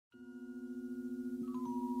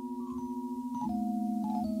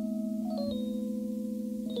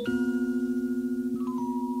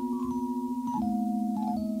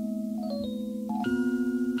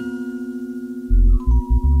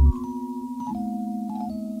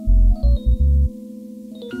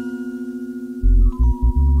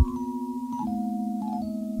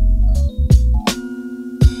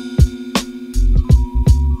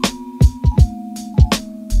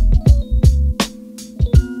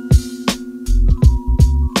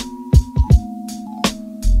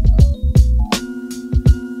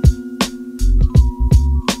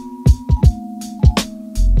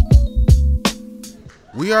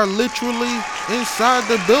are literally inside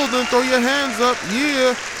the building. Throw your hands up, yeah.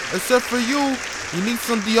 Except for you. You need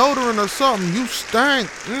some deodorant or something. You stank.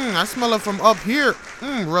 I smell it from up here.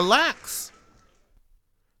 Relax.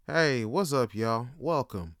 Hey, what's up, y'all?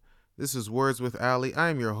 Welcome. This is Words with Ali.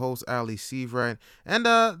 I'm your host, Ali Seavright. And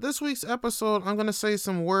this week's episode, I'm going to say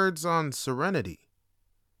some words on Serenity.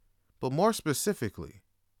 But more specifically,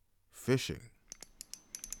 fishing.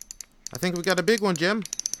 I think we got a big one, Jim.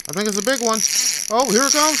 I think it's a big one. Oh, here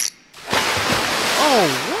it comes. Oh,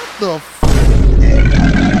 what the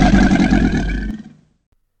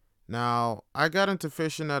Now, I got into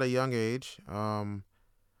fishing at a young age. I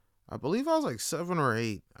believe I was like 7 or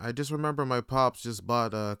 8. I just remember my pops just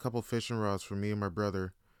bought a couple fishing rods for me and my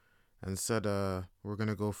brother and said, we're going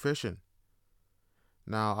to go fishing.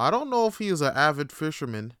 Now, I don't know if he was an avid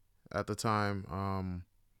fisherman at the time.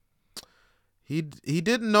 He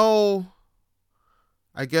didn't know,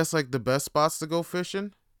 I guess, like the best spots to go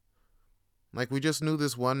fishing. Like we just knew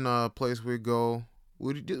this one place we'd go.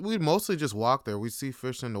 We'd mostly just walk there. We'd see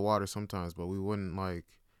fish in the water sometimes, but we wouldn't like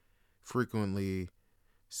frequently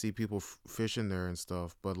see people fishing there and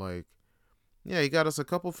stuff. But like, yeah, he got us a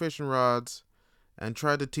couple fishing rods and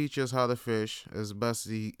tried to teach us how to fish as best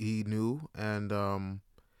he knew. And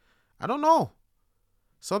I don't know,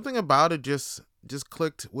 something about it just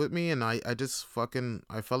clicked with me, and I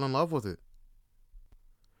fell in love with it.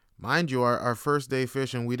 Mind you, our first day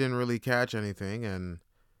fishing, we didn't really catch anything, and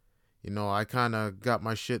I kind of got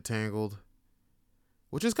my shit tangled,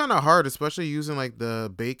 which is kind of hard, especially using like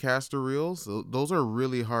the bait caster reels. Those are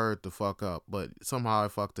really hard to fuck up, but somehow I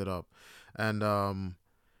fucked it up. And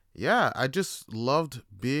yeah, I just loved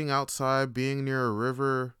being outside, being near a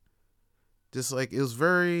river. Just like, it was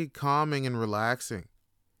very calming and relaxing,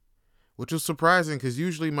 which was surprising because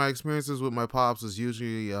usually my experiences with my pops is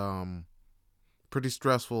usually pretty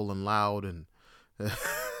stressful and loud, and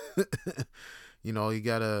you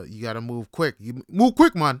gotta move quick. You move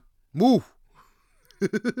quick, man. Move.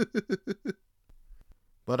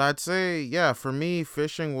 But I'd say, yeah, for me,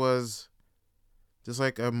 fishing was just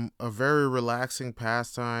like a very relaxing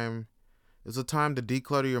pastime. It's a time to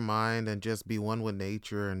declutter your mind and just be one with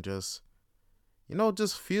nature and just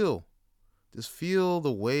feel. Just feel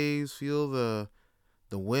the waves, feel the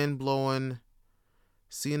wind blowing,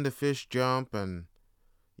 seeing the fish jump, and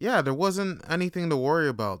yeah, there wasn't anything to worry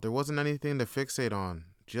about. There wasn't anything to fixate on.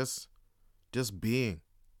 Just being.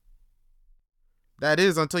 That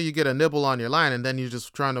is until you get a nibble on your line, and then you're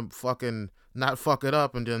just trying to fucking not fuck it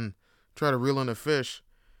up and then try to reel in a fish.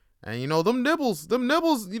 And them nibbles,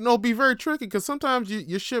 be very tricky because sometimes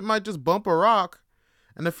your shit might just bump a rock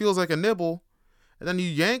and it feels like a nibble. And then you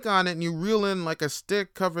yank on it and you reel in like a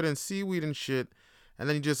stick covered in seaweed and shit. And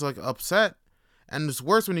then you just like upset. And it's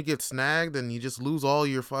worse when you get snagged and you just lose all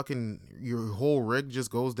your whole rig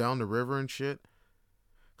just goes down the river and shit.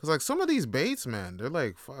 Cause like some of these baits, man, they're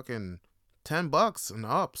like fucking $10 and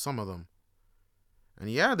up, some of them.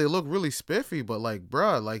 And yeah, they look really spiffy, but like,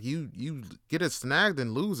 bruh, like you get it snagged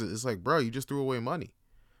and lose it. It's like, bruh, you just threw away money.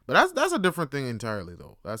 But that's a different thing entirely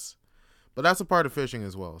though. That's a part of fishing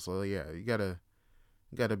as well. So yeah, you gotta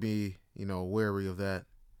be, wary of that.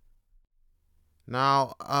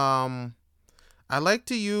 Now, I like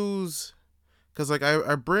to use, because like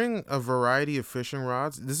I bring a variety of fishing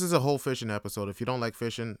rods. This is a whole fishing episode. If you don't like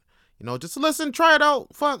fishing, just listen, try it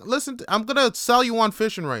out. Fuck, listen. I'm going to sell you on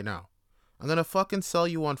fishing right now. I'm going to fucking sell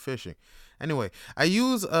you on fishing. Anyway, I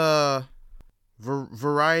use a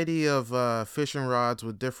variety of fishing rods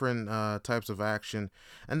with different types of action.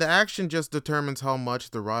 And the action just determines how much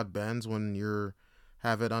the rod bends when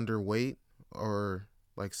have it under weight, or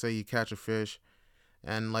like say you catch a fish.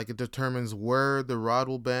 And like it determines where the rod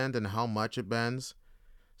will bend and how much it bends.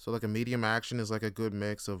 So like a medium action is like a good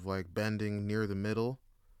mix of like bending near the middle,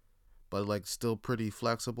 but like still pretty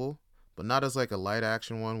flexible, but not as like a light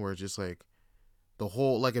action one where it's just like the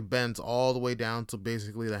whole, like it bends all the way down to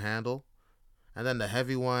basically the handle. And then the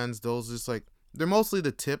heavy ones, those just like, they're mostly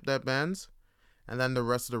the tip that bends. And then the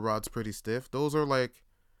rest of the rod's pretty stiff. Those are like,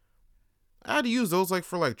 I'd use those like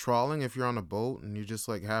for like trawling if you're on a boat and you just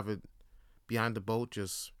like have it behind the boat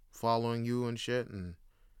just following you and shit, and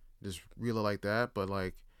just reel it like that. But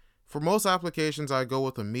like for most applications, I go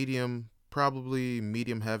with a medium, probably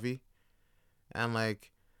medium heavy. And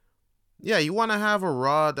like, yeah, you want to have a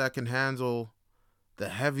rod that can handle the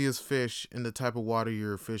heaviest fish in the type of water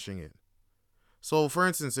you're fishing in. So for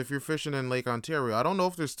instance, if you're fishing in Lake Ontario, I don't know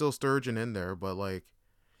if there's still sturgeon in there, but like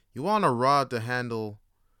you want a rod to handle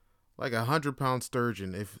like 100-pound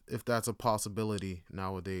sturgeon, if that's a possibility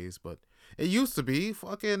nowadays. But it used to be.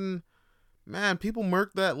 Fucking man, people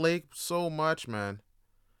murk that lake so much, man.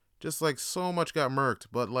 Just like so much got murked.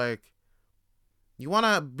 But like, you want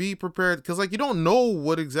to be prepared because like you don't know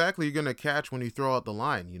what exactly you're gonna catch when you throw out the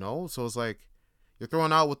line, you know. So it's like you're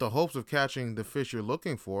throwing out with the hopes of catching the fish you're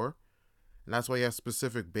looking for, and that's why you have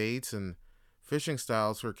specific baits and fishing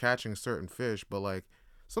styles for catching certain fish. But like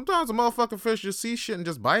sometimes a motherfucking fish just see shit and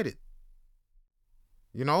just bite it.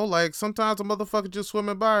 You know, like sometimes a motherfucker just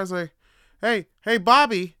swimming by is like, hey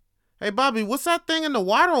Bobby, what's that thing in the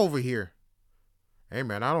water over here? Hey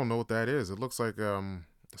man, I don't know what that is. It looks like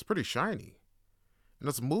it's pretty shiny. And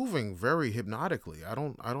it's moving very hypnotically. I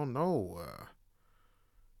don't know.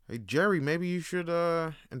 Hey Jerry, maybe you should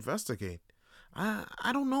investigate.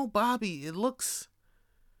 I don't know, Bobby. It looks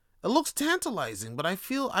tantalizing, but I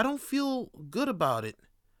don't feel good about it.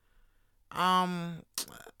 Um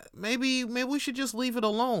maybe we should just leave it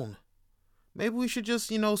alone. Maybe we should just,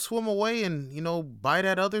 swim away and, bite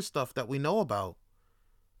at other stuff that we know about.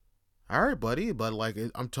 All right, buddy, but like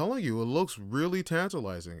I'm telling you, it looks really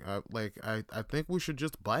tantalizing. I think we should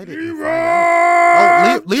just bite it and find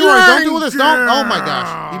out. Oh, Leroy, don't do this! Don't! Oh my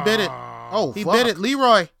gosh, he bit it. Oh, he bit it,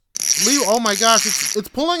 Leroy. Oh my gosh, it's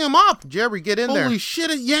pulling him up. Jerry, get in there. Holy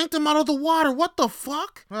shit! It yanked him out of the water. What the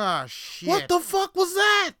fuck? Ah, shit! What the fuck was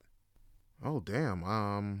that? Oh damn.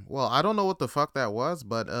 Well, I don't know what the fuck that was,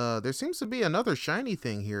 but there seems to be another shiny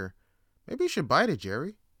thing here. Maybe you should bite it,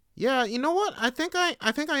 Jerry. Yeah, you know what? I think I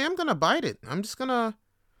am gonna bite it. I'm just gonna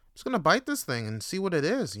bite this thing and see what it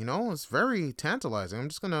is. It's very tantalizing. I'm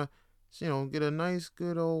just gonna, get a nice,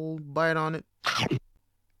 good old bite on it.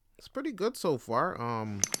 It's pretty good so far.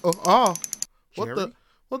 Jerry?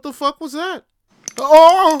 What the fuck was that?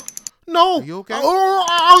 Oh no! Are you okay?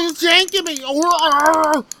 Oh, you're janking me.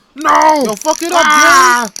 No! Yo, fuck it up,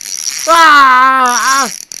 Jerry!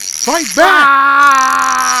 Fight back!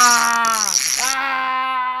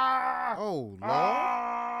 Oh,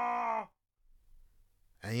 Lord.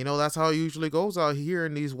 And that's how it usually goes out here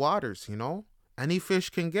in these waters, Any fish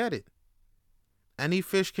can get it. Any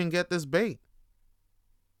fish can get this bait.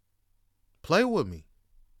 Play with me.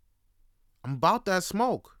 I'm about that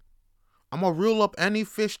smoke. I'm gonna reel up any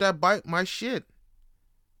fish that bite my shit.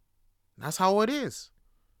 That's how it is.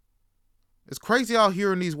 It's crazy out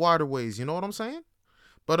here in these waterways, you know what I'm saying?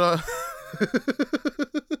 But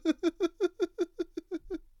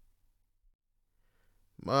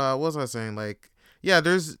what was I saying? Like, yeah,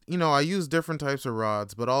 there's I use different types of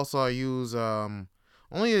rods, but also I use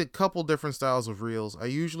only a couple different styles of reels. I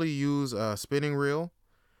usually use a spinning reel,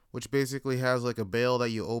 which basically has like a bail that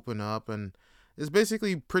you open up and it's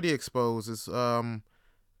basically pretty exposed. It's I'd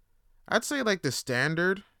say like the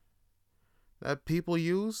standard that people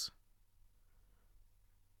use.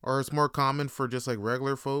 Or it's more common for just like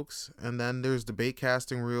regular folks. And then there's the bait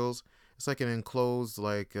casting reels. It's like an enclosed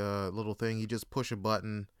like little thing. You just push a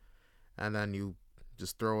button and then you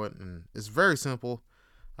just throw it, and it's very simple.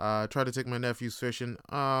 I try to take my nephews fishing.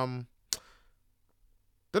 They're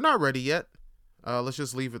not ready yet. Let's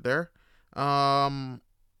just leave it there. And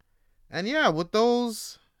yeah, with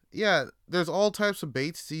those, yeah, there's all types of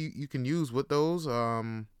baits you can use with those.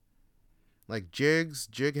 Like jigs,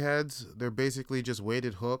 jig heads, they're basically just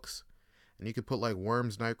weighted hooks, and you could put like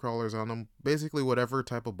worms, night crawlers on them. Basically whatever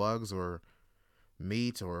type of bugs or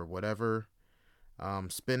meat or whatever.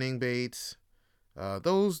 Spinning baits,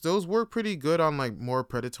 those work pretty good on like more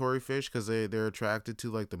predatory fish because they're attracted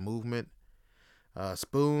to like the movement.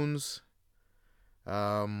 Spoons,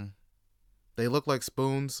 they look like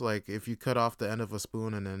spoons. Like if you cut off the end of a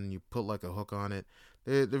spoon and then you put like a hook on it.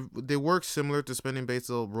 They work similar to spinning baits.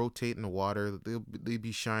 They'll rotate in the water. They'll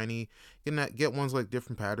be shiny. You can get ones like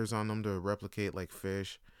different patterns on them to replicate like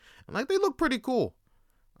fish, and like they look pretty cool.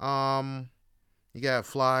 You got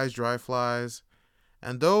flies, dry flies,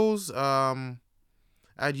 and those I'd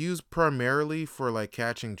use primarily for like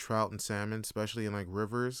catching trout and salmon, especially in like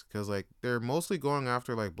rivers, because like they're mostly going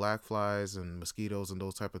after like black flies and mosquitoes and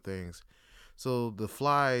those type of things. So the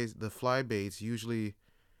fly baits usually.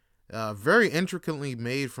 Very intricately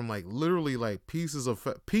made from like literally like pieces of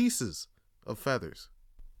feathers,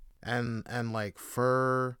 and like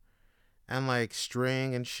fur, and like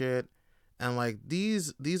string and shit, and like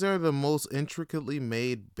these are the most intricately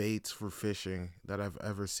made baits for fishing that I've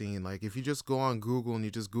ever seen. Like if you just go on Google and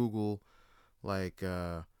you just Google like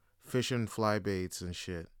fishing fly baits and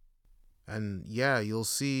shit, and yeah, you'll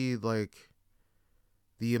see like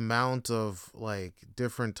the amount of like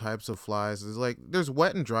different types of flies is like there's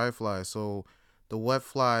wet and dry flies. So the wet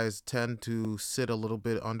flies tend to sit a little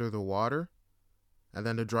bit under the water, and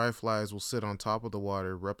then the dry flies will sit on top of the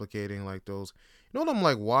water, replicating like those, them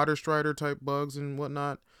like water strider type bugs and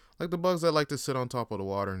whatnot, like the bugs that like to sit on top of the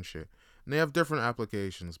water and shit. And they have different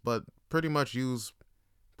applications, but pretty much use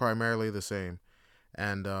primarily the same.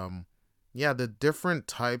 And yeah, the different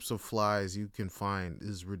types of flies you can find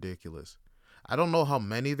is ridiculous. I don't know how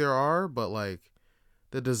many there are, but like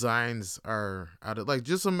the designs are out of like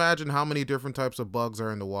just imagine how many different types of bugs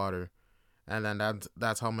are in the water, and then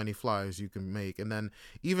that's how many flies you can make, and then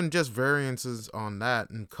even just variances on that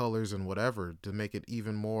and colors and whatever to make it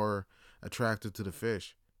even more attractive to the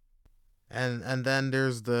fish. And then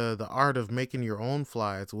there's the art of making your own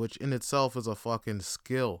flies, which in itself is a fucking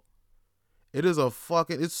skill. It is a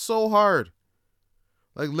fucking it's so hard.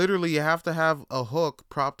 Like literally you have to have a hook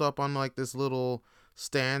propped up on like this little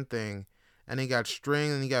stand thing, and you got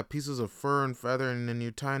string and you got pieces of fur and feather, and then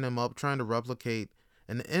you're tying them up trying to replicate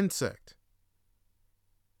an insect.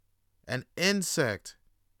 An insect.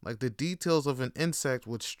 Like the details of an insect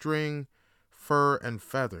with string, fur, and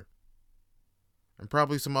feather. And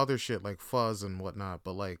probably some other shit like fuzz and whatnot.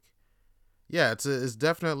 But like, yeah, it's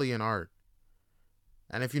definitely an art.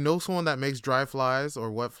 And if you know someone that makes dry flies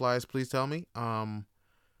or wet flies, please tell me.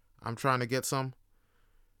 I'm trying to get some.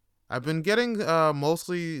 I've been getting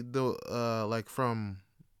mostly the like from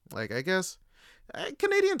like I guess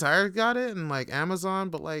Canadian Tire got it and like Amazon,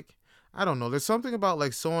 but like I don't know. There's something about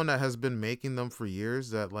like someone that has been making them for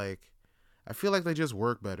years that like I feel like they just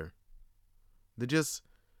work better. They just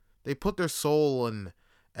they put their soul and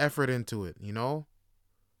effort into it, you know?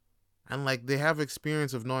 And like they have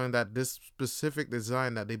experience of knowing that this specific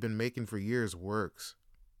design that they've been making for years works.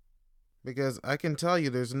 Because I can tell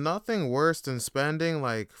you there's nothing worse than spending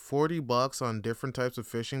like $40 on different types of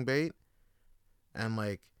fishing bait and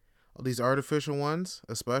like all these artificial ones,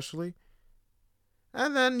 especially.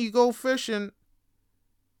 And then you go fishing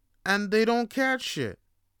and they don't catch shit.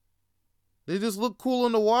 They just look cool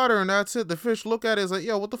in the water and that's it. The fish look at it is like,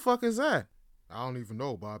 yo, what the fuck is that? I don't even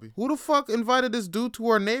know, Bobby. Who the fuck invited this dude to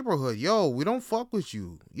our neighborhood? Yo, we don't fuck with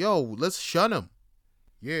you. Yo, let's shun him.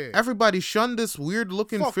 Yeah. Everybody shun this weird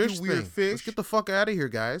looking Fuck fish you, weird thing. fish. Let's get the fuck out of here,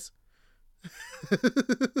 guys.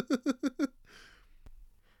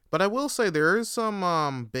 But I will say there is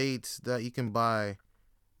some baits that you can buy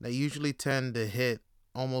that usually tend to hit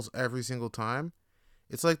almost every single time.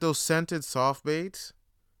 It's like those scented soft baits.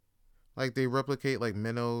 Like they replicate like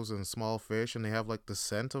minnows and small fish and they have like the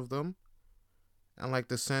scent of them. And like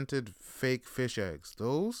the scented fake fish eggs.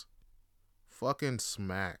 Those fucking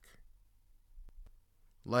smack.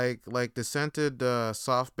 Like the scented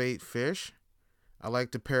soft bait fish, I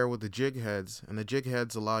like to pair with the jig heads, and the jig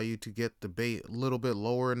heads allow you to get the bait a little bit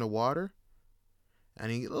lower in the water,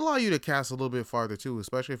 and it allow you to cast a little bit farther too,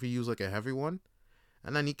 especially if you use like a heavy one.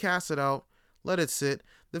 And then you cast it out, let it sit.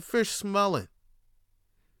 The fish smell it.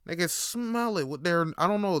 They can smell it with their I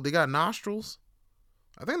don't know. They got nostrils.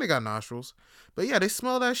 I think they got nostrils, but yeah, they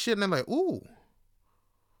smell that shit and they're like, ooh,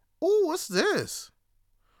 what's this?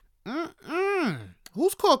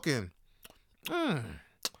 Who's cooking? Mm.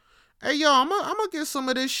 Hey, yo, I'm gonna get some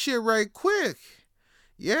of this shit right quick.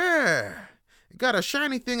 Yeah. It got a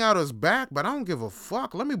shiny thing out of his back, but I don't give a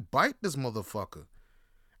fuck. Let me bite this motherfucker.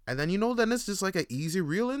 And then, then it's just like an easy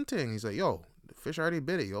reel in thing. He's like, yo, the fish already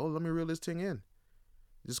bit it, yo. Let me reel this thing in.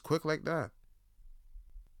 Just quick like that.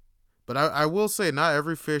 But I will say, not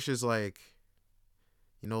every fish is like,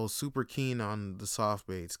 super keen on the soft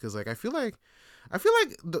baits. Because, like, I feel like,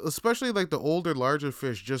 especially like the older, larger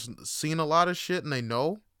fish just seen a lot of shit and they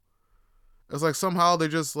know. It's like somehow they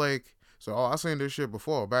just like, so I seen this shit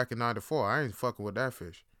before back in '94. I ain't fucking with that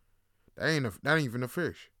fish. That ain't even a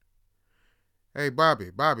fish. Hey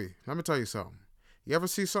Bobby, let me tell you something. You ever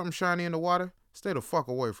see something shiny in the water? Stay the fuck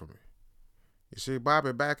away from it. You see,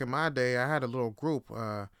 Bobby, back in my day, I had a little group.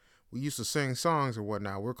 We used to sing songs and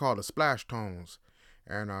whatnot. We're called the Splash Tones,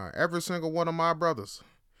 and every single one of my brothers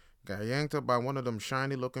got yanked up by one of them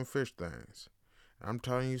shiny looking fish things. I'm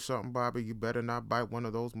telling you something, Bobby. You better not bite one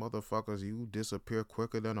of those motherfuckers. You disappear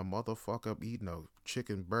quicker than a motherfucker eating a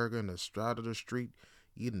chicken burger in the side of the street,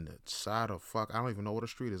 eating the side of fuck. I don't even know what a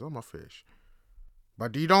street is. I'm a fish.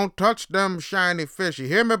 But you don't touch them shiny fish. You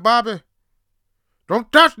hear me, Bobby?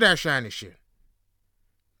 Don't touch that shiny shit.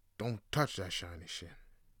 Don't touch that shiny shit.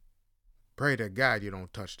 Pray to God you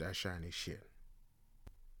don't touch that shiny shit.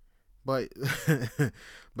 But,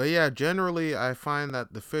 but yeah, generally I find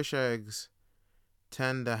that the fish eggs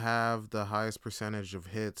tend to have the highest percentage of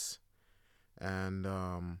hits, and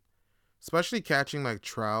especially catching like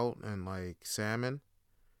trout and like salmon.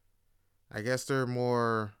 I guess they're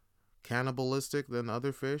more cannibalistic than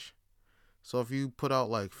other fish. So if you put out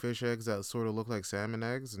like fish eggs that sort of look like salmon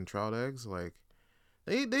eggs and trout eggs, like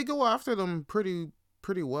they go after them pretty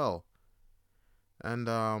well. And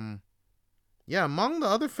yeah, among the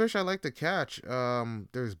other fish I like to catch,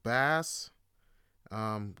 there's bass,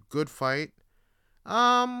 good fight.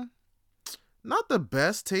 Um, Not the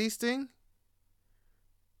best tasting.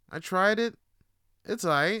 I tried it. It's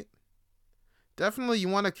alright. Definitely, you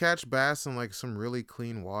want to catch bass in like some really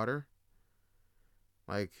clean water,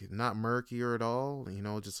 like not murkier at all.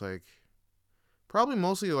 Just like probably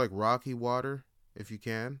mostly like rocky water if you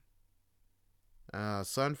can.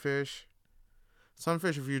 Sunfish.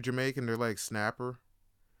 Sunfish, if you're Jamaican, they're like snapper,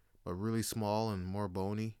 but really small and more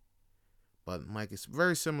bony. But like it's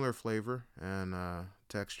very similar flavor and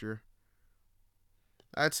texture.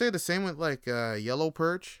 I'd say the same with like yellow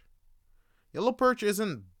perch. Yellow perch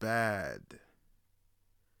isn't bad.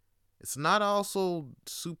 It's not also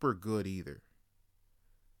super good either.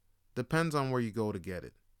 Depends on where you go to get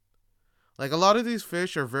it. Like a lot of these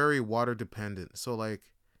fish are very water dependent. So like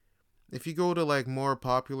if you go to like more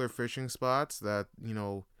popular fishing spots that,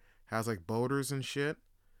 has like boaters and shit,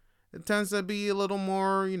 it tends to be a little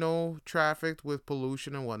more, trafficked with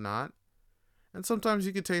pollution and whatnot. And sometimes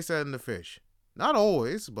you can taste that in the fish. Not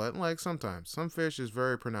always, but like sometimes. Some fish is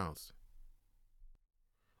very pronounced.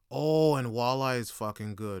 Oh, and walleye is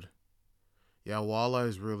fucking good. Yeah, walleye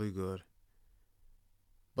is really good.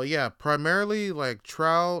 But yeah, primarily like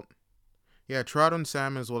trout. Yeah, trout and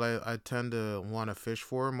salmon is what I tend to want to fish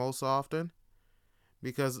for most often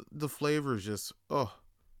because the flavor is just, oh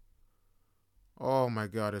my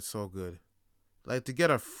god, it's so good. Like to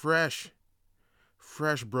get a fresh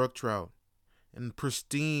brook trout in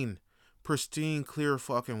pristine clear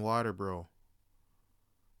fucking water, bro.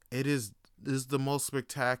 It is the most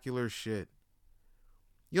spectacular shit.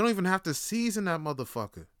 You don't even have to season that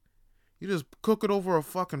motherfucker. You just cook it over a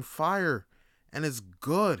fucking fire and it's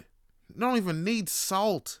good. You don't even need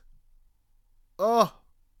salt. Ugh.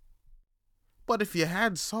 But if you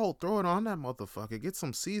had salt, throw it on that motherfucker.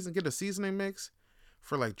 Get a seasoning mix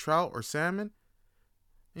for like trout or salmon.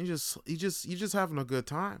 And you just having a good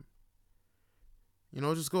time.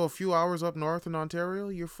 Just go a few hours up north in Ontario,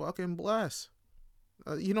 you're fucking blessed.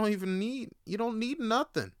 You don't need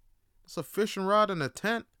nothing. It's a fishing rod and a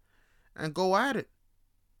tent and go at it.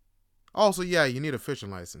 Also, yeah, you need a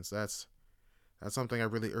fishing license. That's something I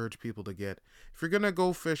really urge people to get. If you're gonna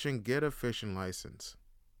go fishing, get a fishing license.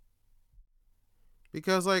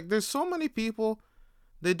 Because like there's so many people,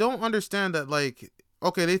 they don't understand that like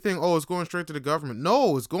okay, they think oh it's going straight to the government.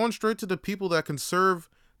 No, it's going straight to the people that conserve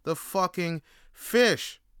the fucking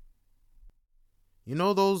fish.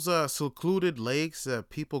 Those secluded lakes that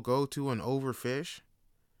people go to and overfish?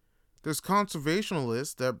 There's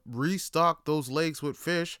conservationists that restock those lakes with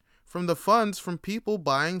fish from the funds from people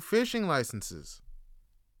buying fishing licenses.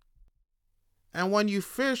 And when you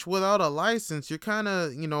fish without a license, you're kind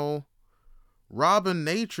of, robbing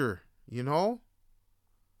nature,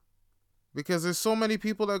 Because there's so many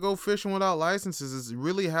people that go fishing without licenses. It's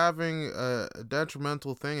really having a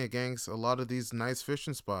detrimental thing against a lot of these nice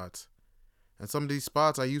fishing spots. And some of these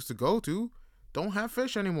spots I used to go to don't have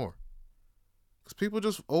fish anymore. Because people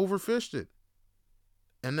just overfished it.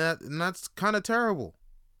 And that's kind of terrible.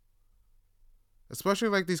 Especially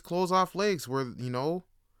like these closed off lakes where,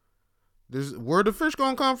 there's where the fish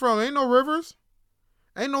gonna come from? Ain't no rivers.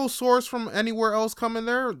 Ain't no source from anywhere else coming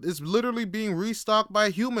there. It's literally being restocked by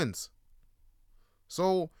humans.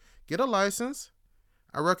 So get a license.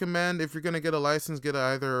 I recommend if you're gonna get a license, get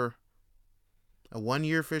either a 1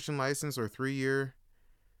 year fishing license or 3 year.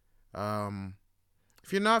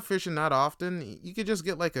 If you're not fishing that often, you could just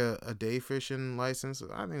get like a day fishing license.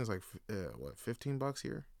 I think it's like $15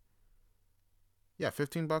 here. Yeah,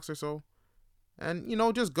 $15 or so. And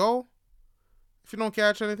just go. If you don't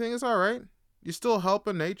catch anything, it's all right. You're still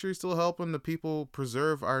helping nature. You're still helping the people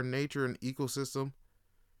preserve our nature and ecosystem.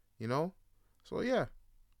 You know. So yeah.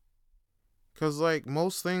 Cause like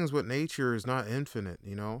most things with nature is not infinite.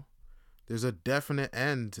 There's a definite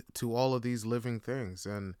end to all of these living things,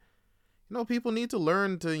 and people need to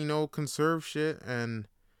learn to conserve shit and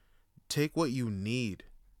take what you need.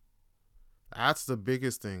 That's the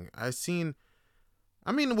biggest thing.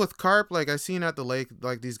 With carp, like I seen at the lake,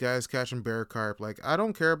 like these guys catching bear carp. Like I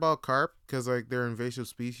don't care about carp because like they're invasive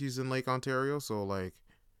species in Lake Ontario, so like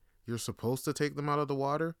you're supposed to take them out of the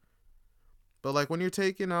water. But like when you're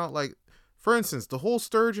taking out like, for instance, the whole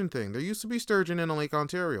sturgeon thing. There used to be sturgeon in Lake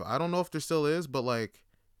Ontario. I don't know if there still is, but like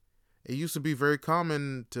it used to be very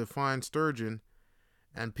common to find sturgeon,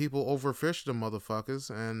 and people overfished them motherfuckers,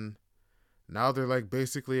 and now they're like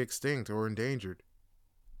basically extinct or endangered.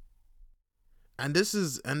 And this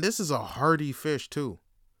is a hardy fish too.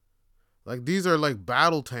 Like these are like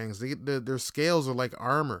battle tanks. Their scales are like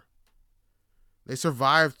armor. They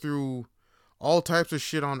survive through all types of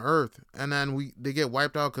shit on Earth, and then they get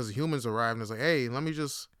wiped out because humans arrive, and it's like, hey, let me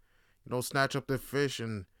just snatch up the fish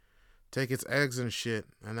and take its eggs and shit,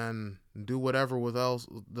 and then do whatever with else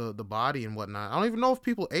the body and whatnot. I don't even know if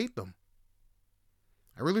people ate them.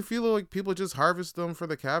 I really feel like people just harvest them for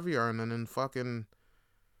the caviar and then fucking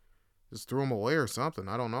just threw them away or something.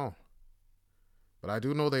 I don't know. But I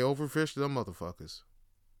do know they overfished them motherfuckers.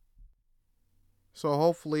 So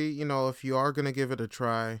hopefully, if you are going to give it a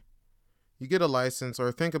try, you get a license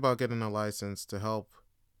or think about getting a license to help,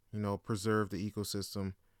 preserve the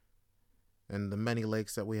ecosystem and the many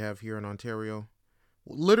lakes that we have here in Ontario.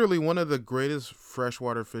 Literally one of the greatest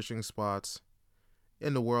freshwater fishing spots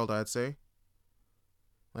in the world, I'd say.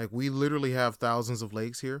 Like, we literally have thousands of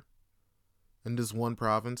lakes here in this one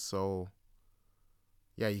province, so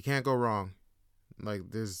yeah, you can't go wrong.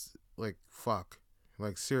 Like, there's, like, fuck.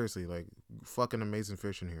 Like, seriously, like, fucking amazing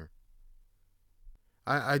fishing here.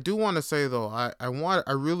 I do want to say, though, I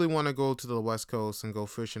really want to go to the West Coast and go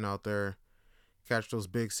fishing out there, catch those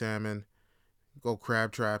big salmon, go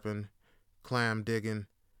crab trapping, clam digging,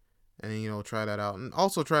 and, try that out. And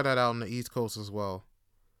also try that out on the East Coast as well.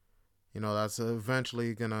 That's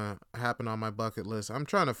eventually gonna happen on my bucket list. I'm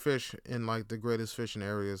trying to fish in like the greatest fishing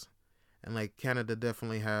areas, and like Canada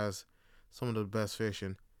definitely has some of the best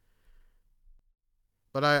fishing.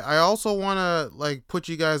 But I also wanna like put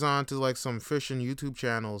you guys on to like some fishing YouTube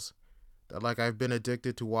channels that like I've been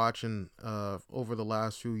addicted to watching over the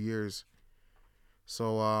last few years.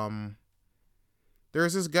 So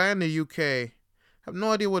there's this guy in the UK. I have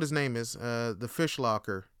no idea what his name is. The Fish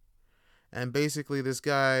Locker, and basically this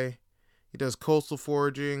guy, he does coastal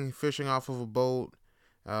foraging, fishing off of a boat,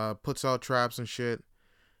 puts out traps and shit.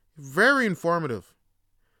 Very informative.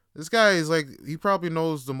 This guy is like, he probably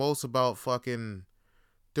knows the most about fucking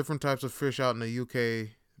different types of fish out in the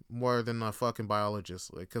UK more than a fucking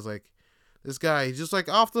biologist. Like, cause like, this guy, he's just like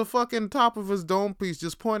off the fucking top of his dome piece,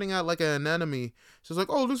 just pointing at like an anemone. So it's like,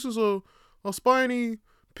 oh, this is a spiny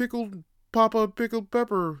pickled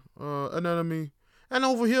pepper anemone. And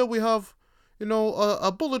over here we have,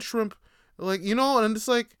 a bullet shrimp. Like, and it's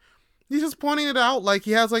like, he's just pointing it out like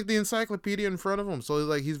he has like the encyclopedia in front of him. So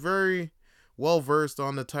like he's very well versed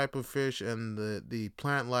on the type of fish and the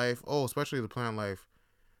plant life. Oh, especially the plant life.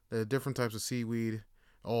 The different types of seaweed.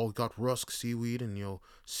 Oh, got rusk seaweed and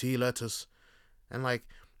sea lettuce. And like,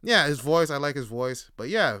 yeah, his voice, I like his voice. But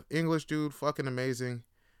yeah, English dude, fucking amazing.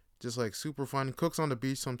 Just like super fun. Cooks on the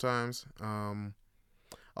beach sometimes.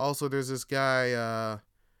 Also there's this guy,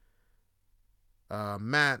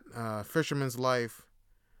 Matt, Fisherman's Life.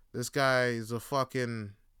 This guy is a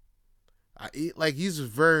fucking, he's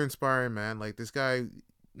very inspiring, man. Like, this guy,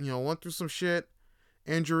 went through some shit,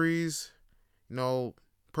 injuries,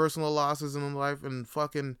 personal losses in life, and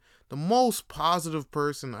fucking the most positive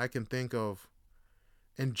person I can think of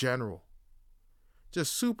in general.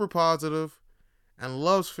 Just super positive and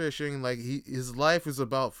loves fishing. Like, his life is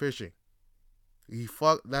about fishing.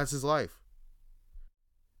 That's his life.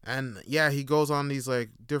 And yeah, he goes on these like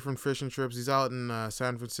different fishing trips. He's out in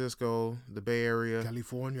San Francisco, the Bay Area,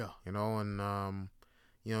 California. and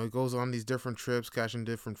he goes on these different trips, catching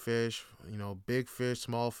different fish. Big fish,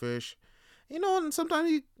 small fish. And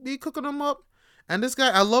sometimes he cooking them up. And this guy,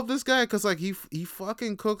 I love this guy because like he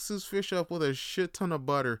fucking cooks his fish up with a shit ton of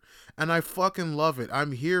butter, and I fucking love it.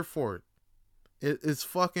 I'm here for it. It's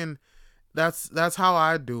fucking, that's how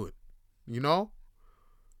I do it.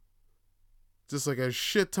 Just like a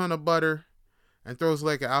shit ton of butter, and throws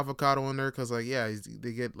like an avocado in there because like, yeah,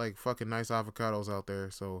 they get like fucking nice avocados out there,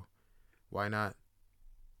 so why not?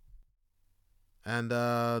 And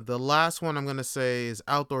the last one I'm gonna say is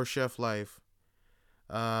Outdoor Chef Life.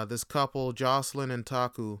 This couple, Jocelyn and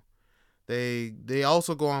Taku, they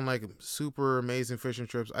also go on like super amazing fishing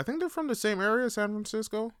trips. I think they're from the same area, San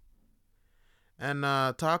Francisco. And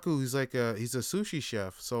Taku, he's a sushi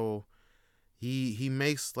chef, so he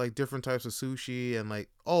makes like different types of sushi, and like,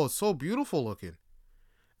 oh, it's so beautiful looking.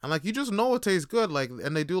 And like, you just know it tastes good. Like,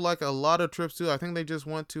 and they do like a lot of trips too. I think they just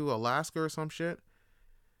went to Alaska or some shit.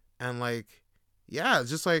 And like, yeah, it's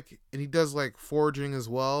just like, and he does like foraging as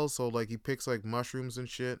well. So like, he picks like mushrooms and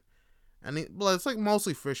shit. And well, it's like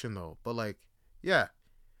mostly fishing though. But like, yeah,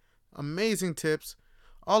 amazing tips.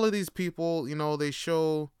 All of these people, they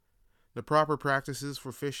show the proper practices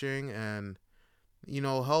for fishing, and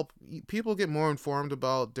help people get more informed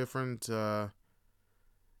about different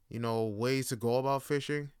ways to go about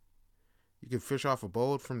fishing. You can fish off a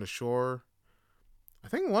boat from the shore. I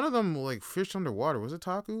think one of them like fished underwater. Was it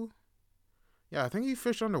Taku? Yeah, I think he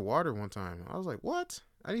fished underwater one time. I was like, what?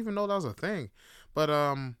 I didn't even know that was a thing. But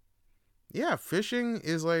yeah, fishing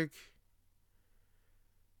is like,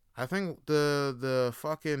 I think the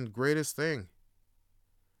fucking greatest thing.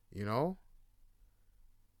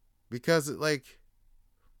 Because like,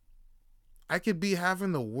 I could be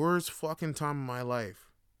having the worst fucking time of my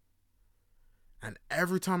life. And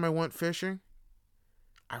every time I went fishing,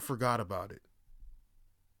 I forgot about it.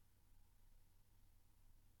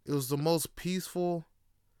 It was the most peaceful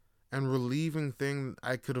and relieving thing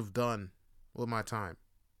I could have done with my time.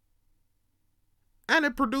 And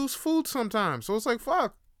it produced food sometimes. So it's like,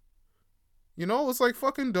 fuck. You know, it's like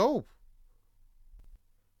fucking dope.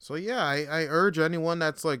 So yeah, I urge anyone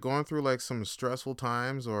that's like going through like some stressful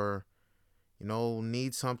times or, you know,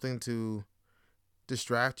 need something to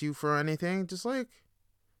distract you for anything, just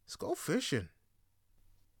go fishing.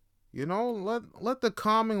 You know, let the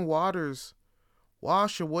calming waters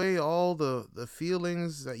wash away all the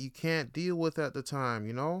feelings that you can't deal with at the time,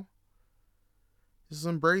 you know? Just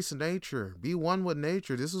embrace nature. Be one with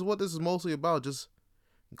nature. This is what this is mostly about. Just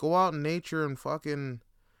go out in nature and fucking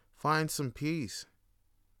find some peace.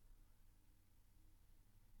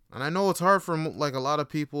 And I know it's hard for like a lot of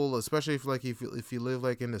people, especially if you live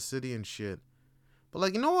like in the city and shit. But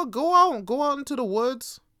like, you know what? Go out into the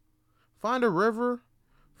woods. Find a river,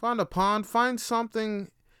 find a pond, find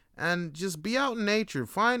something and just be out in nature.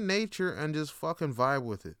 Find nature and just fucking vibe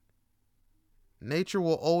with it. Nature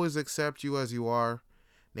will always accept you as you are.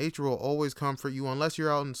 Nature will always comfort you unless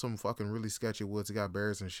you're out in some fucking really sketchy woods that got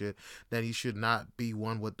bears and shit. Then you should not be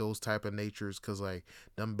one with those type of natures because like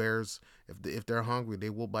them bears, if they're hungry, they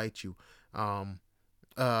will bite you.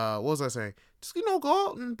 What was I saying? Just go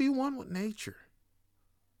out and be one with nature.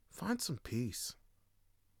 Find some peace.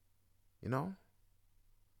 You know,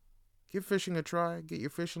 give fishing a try. Get your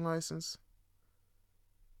fishing license.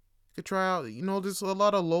 You could try out. You know, there's a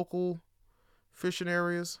lot of local fishing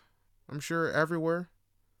areas. I'm sure everywhere.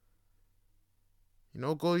 You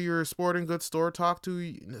know, go to your sporting goods store, talk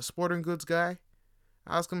to a sporting goods guy,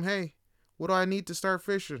 ask him, hey, what do I need to start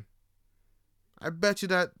fishing? I bet you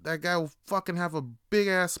that guy will fucking have a big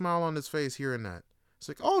ass smile on his face hearing that. It's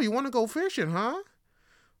like, oh, you want to go fishing, huh?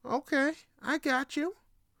 Okay, I got you.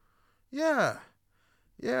 Yeah,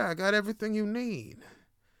 yeah, I got everything you need.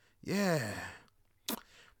 Yeah,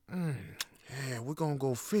 mm, yeah, we're gonna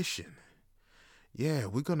go fishing. Yeah,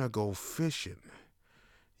 we're gonna go fishing.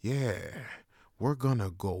 Yeah, we're gonna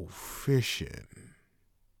go fishing.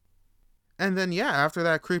 And then, yeah, after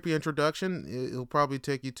that creepy introduction, it'll probably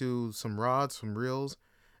take you to some rods, some reels,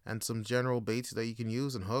 and some general baits that you can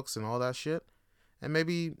use and hooks and all that shit. And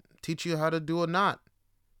maybe teach you how to do a knot.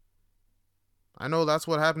 I know that's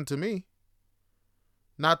what happened to me.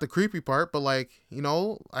 Not the creepy part, but like,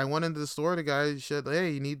 I went into the store. The guy said, hey,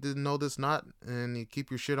 you need to know this knot and you keep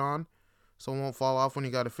your shit on so it won't fall off when you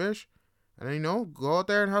got to fish. And then, go out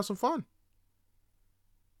there and have some fun.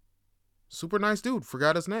 Super nice dude.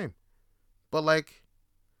 Forgot his name. But like,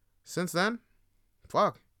 since then,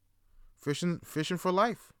 fuck. Fishing for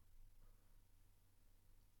life.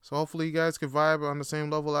 So hopefully you guys can vibe on the same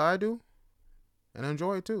level that I do and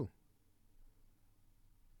enjoy it too.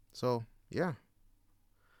 So, yeah.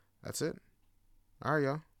 That's it. All right,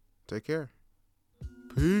 y'all. Take care.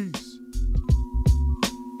 Peace.